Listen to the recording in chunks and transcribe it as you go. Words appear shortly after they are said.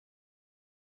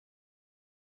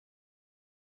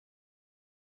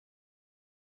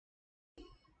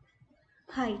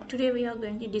Hi, today we are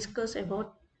going to discuss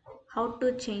about how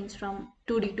to change from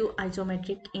 2D to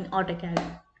isometric in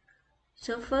AutoCAD.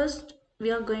 So first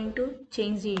we are going to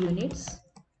change the units.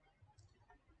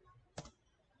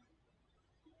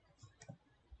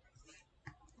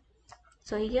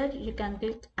 So here you can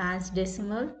click as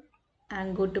decimal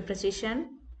and go to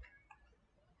precision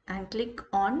and click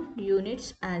on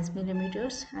units as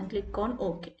millimeters and click on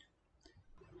OK.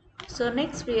 So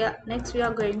next we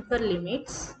are going for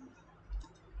limits.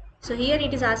 So here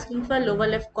it is asking for lower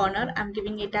left corner. I'm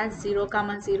giving it as 0,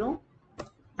 0,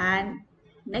 and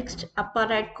next upper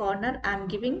right corner I'm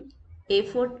giving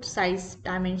A4 size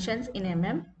dimensions in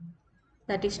mm,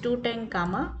 that is 210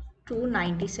 comma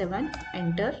 297,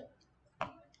 enter.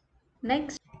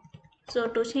 Next, so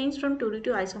to change from 2D to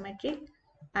isometric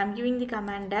I'm giving the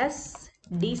command as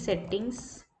D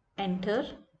settings, enter.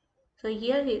 So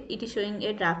here it is showing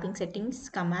a drafting settings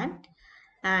command,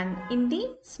 and in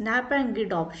the snap and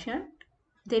grid option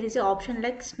there is an option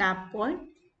like snap point.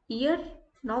 Here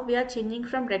now we are changing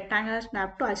from rectangular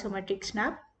snap to isometric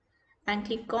snap and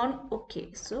click on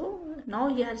OK. So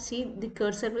now here see the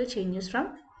cursor will changes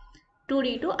from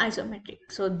 2D to isometric.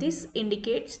 So this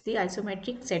indicates the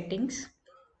isometric settings.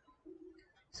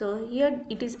 So here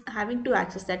it is having two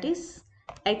axes, that is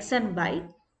X and Y.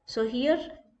 So here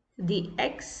the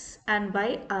X and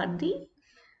Y are the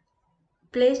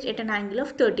placed at an angle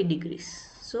of 30 degrees.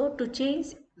 So to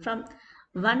change from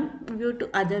one view to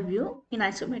other view in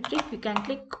isometric, you can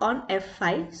click on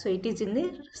F5. So it is in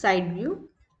the side view,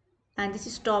 and this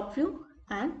is top view,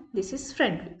 and this is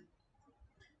front view.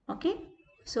 Okay.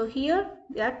 So here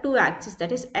there are two axes,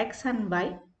 that is X and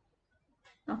Y.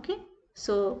 Okay.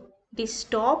 So this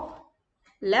top,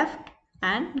 left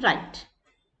and right.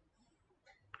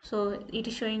 So it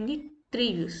is showing the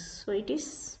three views. So it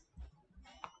is,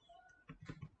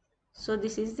 so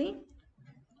this is the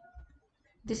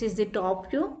top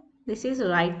view, this is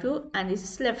right view, and this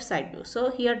is left side view.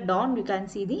 So here down you can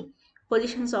see the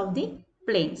positions of the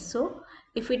planes. So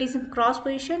if it is in cross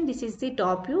position, this is the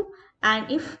top view, and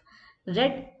if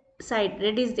red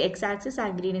is the x-axis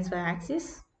and green is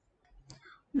y-axis.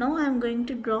 Now I am going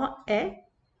to draw a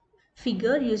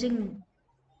figure using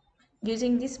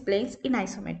these planes in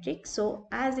isometric. So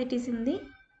as it is in the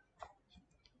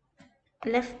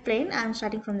left plane, I am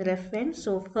starting from the left plane.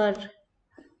 So for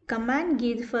command,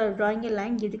 give for drawing a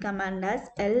line, give the command as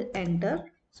L, enter.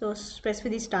 So specify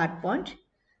the start point,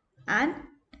 and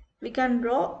we can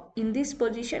draw in this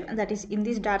position, and that is in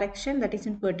this direction, that is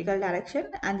in vertical direction,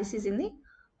 and this is in the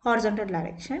horizontal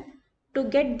direction. To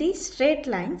get these straight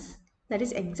lines, that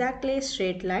is exactly a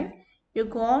straight line, you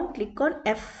go on, click on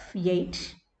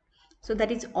F8. So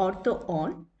that is ortho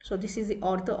on. So this is the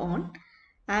ortho on.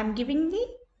 I am giving the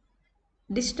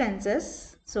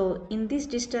distances. So in this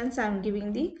distance I am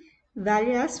giving the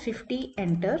value as 50,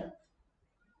 enter.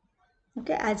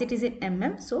 Okay, as it is in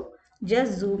mm, so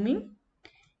just zoom in,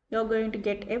 you're going to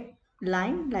get a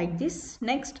line like this.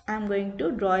 Next I am going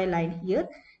to draw a line here,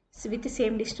 so with the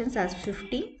same distance as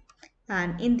 50,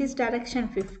 and in this direction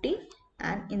 50,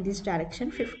 and in this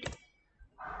direction 50.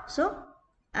 So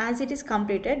as it is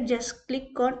completed, just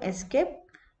click on escape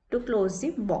to close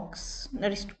the box,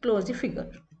 that is to close the figure.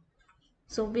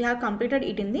 So we have completed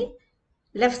it in the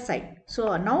left side.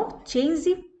 So now change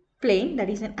the plane, that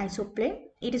is an isoplane.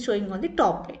 It is showing on the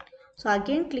top plane. So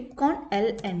again click on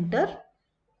L, enter.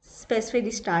 Specify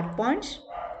the start points.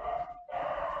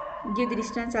 Give the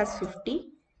distance as 50,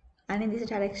 and in this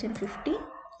direction 50,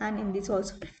 and in this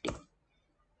also 50.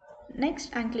 Next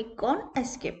and click on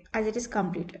escape as it is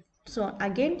completed. So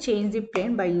again change the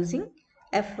plane by using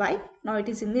F5. Now it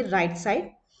is in the right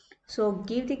side. So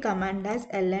give the command as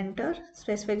L, enter.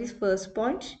 Specify this first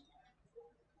point,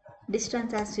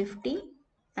 distance as 50,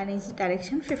 and its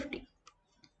direction 50,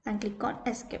 and click on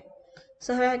escape.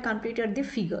 So I have completed the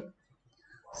figure.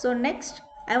 So next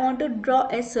I want to draw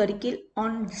a circle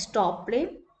on this top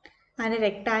plane, and a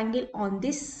rectangle on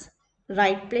this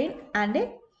right plane, and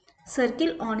a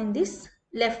circle on in this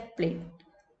left plane.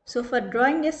 So for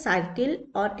drawing a circle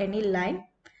or any line,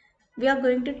 we are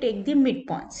going to take the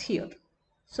midpoints here.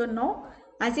 So now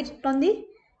as it's on the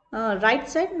right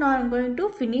side, now I am going to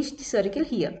finish the circle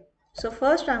here. So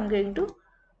first I am going to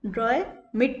draw a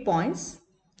midpoints,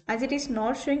 as it is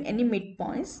not showing any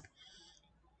midpoints.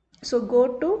 So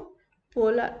go to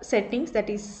polar settings, that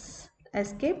is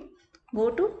escape,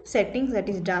 go to settings, that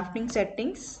is drafting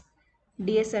settings,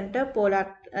 DS center,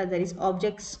 polar, that is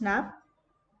object snap.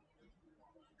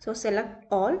 So select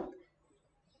all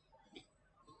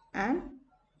and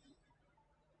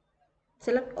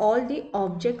select all the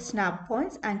object snap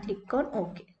points and click on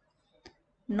OK.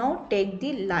 Now take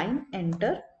the line,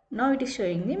 enter. Now it is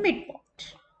showing the midpoint.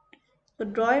 So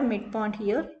draw a midpoint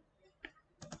here,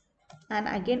 and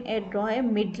again draw a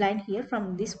midline here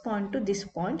from this point to this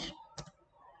point.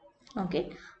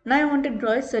 Okay, now I want to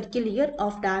draw a circle here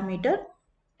of diameter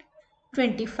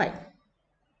 25.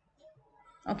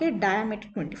 Okay, diameter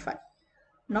 25.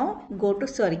 Now go to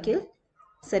circle,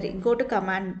 sorry, go to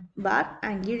command bar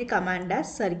and give the command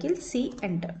as circle, C,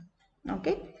 enter.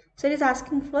 Okay, so it is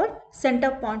asking for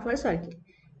center point for a circle.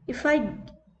 If I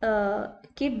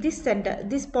keep this center,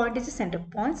 this point is a center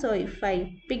point, so if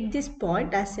I pick this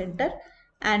point as center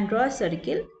and draw a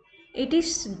circle, it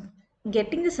is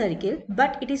getting the circle,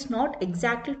 but it is not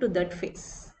exactly to that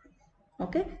face.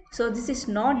 Okay, so this is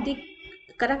not the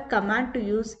correct command to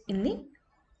use in the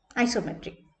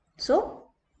isometric. So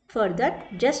for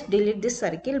that, just delete this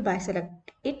circle by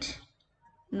select it.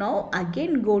 Now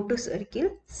again go to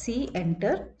circle, C,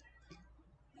 enter.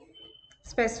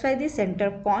 Specify the center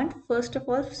point. First of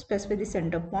all, specify the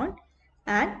center point,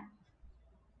 and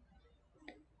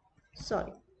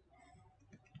sorry,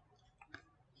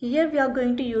 here we are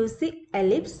going to use the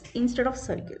ellipse instead of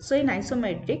circle. So in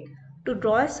isometric, to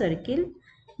draw a circle,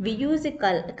 we use the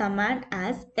command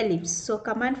as ellipse. So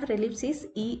command for ellipse is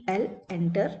EL,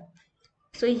 enter.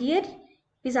 So here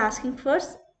is asking for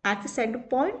axis center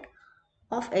point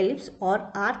of ellipse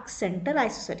or arc center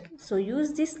isocircle. So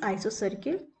use this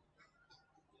isocircle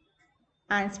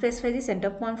and specify the center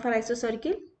point for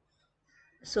isocircle.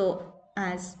 So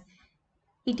as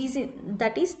it is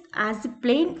that is, as the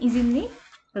plane is in the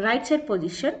right side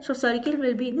position, so circle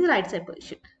will be in the right side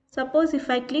position. Suppose if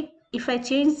I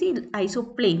change the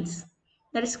isoplanes,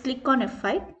 that is click on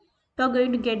F5, you are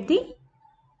going to get the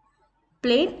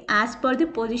plane as per the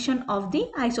position of the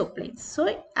isoplanes.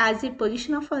 So as the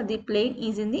position of the plane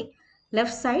is in the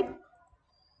left side,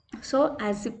 so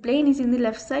as the plane is in the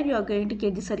left side, you are going to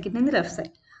get the circle in the left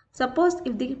side. Suppose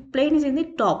if the plane is in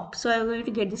the top, so you are going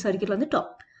to get the circle on the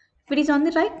top. If it is on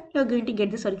the right, you are going to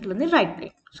get the circle on the right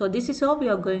plane. So this is how we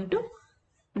are going to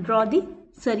draw the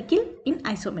circle in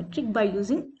isometric by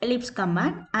using ellipse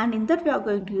command, and in that we are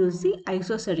going to use the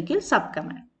isocircle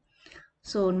subcommand.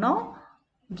 So now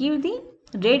give the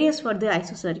radius for the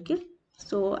isocircle.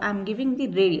 So I am giving the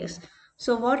radius.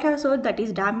 So what I saw, that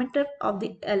is diameter of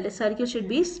the circle should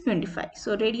be 25.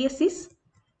 So radius is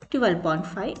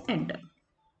 12.5, enter.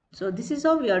 So this is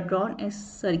how we are drawn a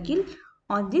circle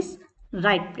on this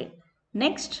right plane.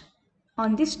 Next,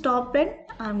 on this top plane,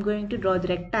 I am going to draw the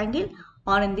rectangle,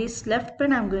 or in this left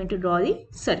plane, I am going to draw the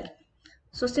circle.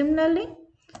 So similarly,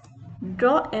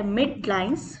 draw a mid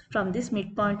lines from this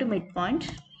midpoint to midpoint.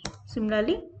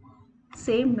 Similarly,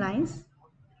 same lines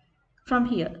from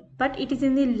here, but it is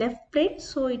in the left plane,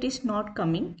 so it is not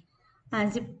coming.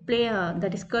 As the plane,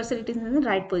 that is cursor, it is in the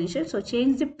right position, so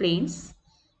change the planes,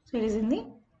 so it is in the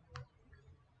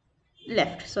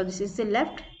left. So this is the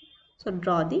left, so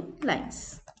draw the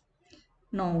lines.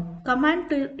 Now command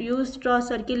to use draw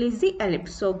circle is the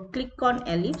ellipse. So click on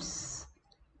ellipse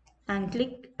and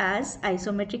click as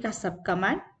isometric as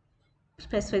subcommand,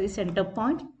 specify the center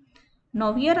point.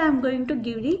 Now here I am going to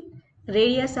give the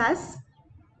radius as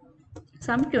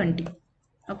some 20.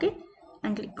 Okay,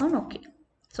 and click on OK.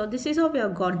 So this is how we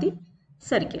have got the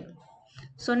circle.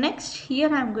 So next,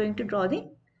 here I am going to draw the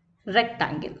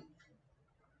rectangle.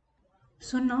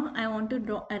 So now I want to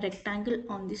draw a rectangle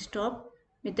on this top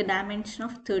with a dimension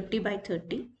of 30 by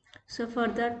 30. So for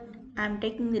that, I am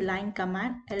taking the line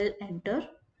command, L, enter.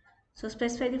 So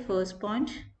specify the first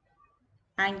point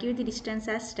and give the distance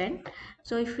as 10.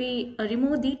 So if we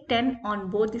remove the 10 on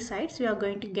both the sides, we are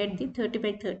going to get the 30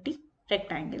 by 30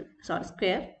 rectangle, sorry,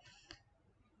 square.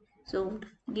 So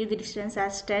give the distance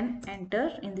as 10,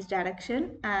 enter in this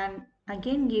direction, and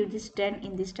again give this 10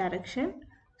 in this direction.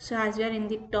 So as we are in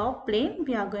the top plane,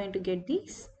 we are going to get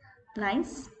these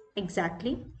lines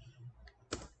exactly.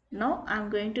 Now I am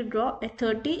going to draw a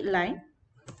 30 line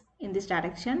in this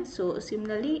direction. So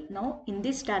similarly, now in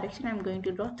this direction I am going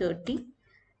to draw 30,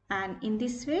 and in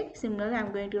this way similarly I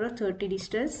am going to draw 30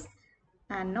 distance,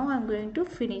 and now I am going to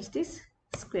finish this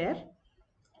square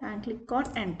and click on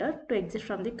enter to exit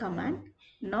from the command.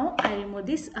 Now I remove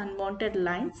these unwanted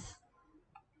lines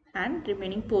and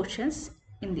remaining portions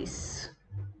in this.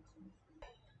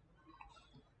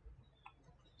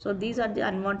 So these are the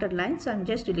unwanted lines, so I am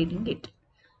just deleting it.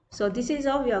 So this is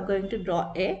how we are going to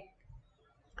draw a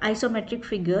isometric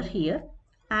figure here,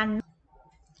 and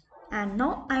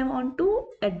now I want to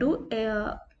do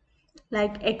a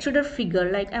like extruder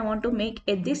figure, like I want to make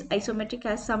this isometric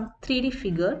as some 3D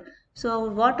figure. So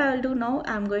what I will do now,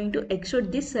 I am going to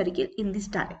extrude this circle in this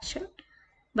direction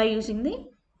by using the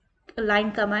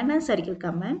line command and circle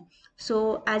command.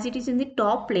 So as it is in the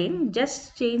top plane,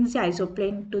 just change the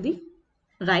isoplane to the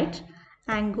right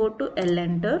and go to L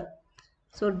enter.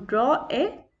 So draw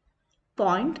a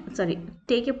point,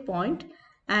 take a point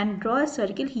and draw a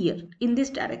circle here in this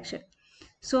direction.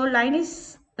 So line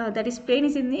is that is plane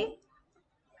is in the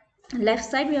left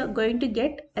side. We are going to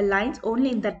get a lines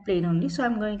only in that plane only. So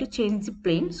I'm going to change the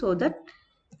plane so that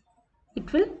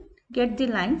it will get the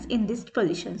lines in this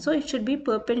position. So it should be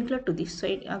perpendicular to this. So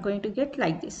you are going to get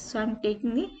like this. So I'm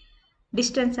taking the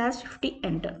distance as 50,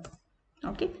 enter.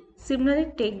 Okay.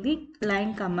 Similarly, take the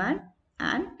line command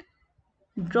and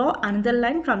draw another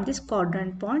line from this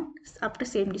quadrant point up to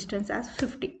same distance as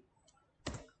 50.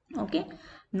 Okay.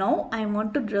 Now I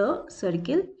want to draw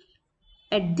circle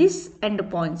at this end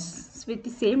points with the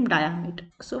same diameter.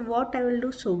 So what I will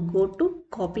do, so go to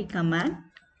copy command,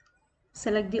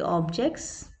 select the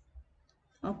objects,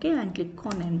 okay, and click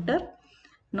on enter.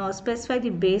 Now specify the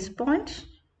base point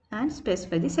and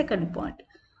specify the second point.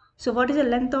 So what is the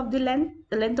length of the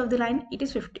length of the line? It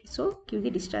is 50. So give the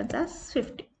distance as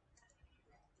 50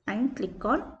 and click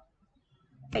on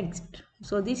exit.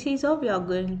 So this is how we are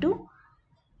going to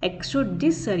extrude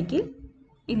this circle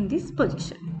in this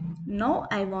position. Now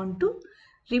I want to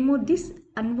remove these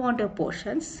unwanted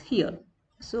portions here.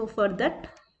 So for that,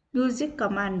 use the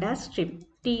command as trim,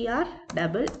 tr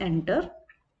double enter.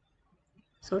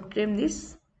 So trim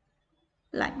these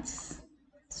lines.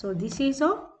 So this is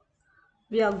how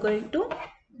we are going to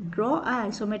draw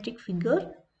an isometric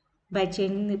figure by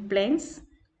changing the planes,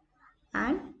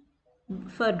 and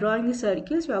for drawing the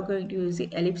circles we are going to use the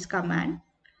ellipse command.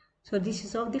 So this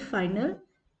is how the final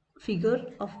figure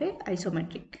of a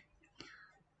isometric.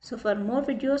 So for more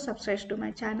videos, subscribe to my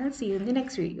channel. See you in the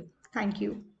next video. Thank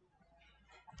you.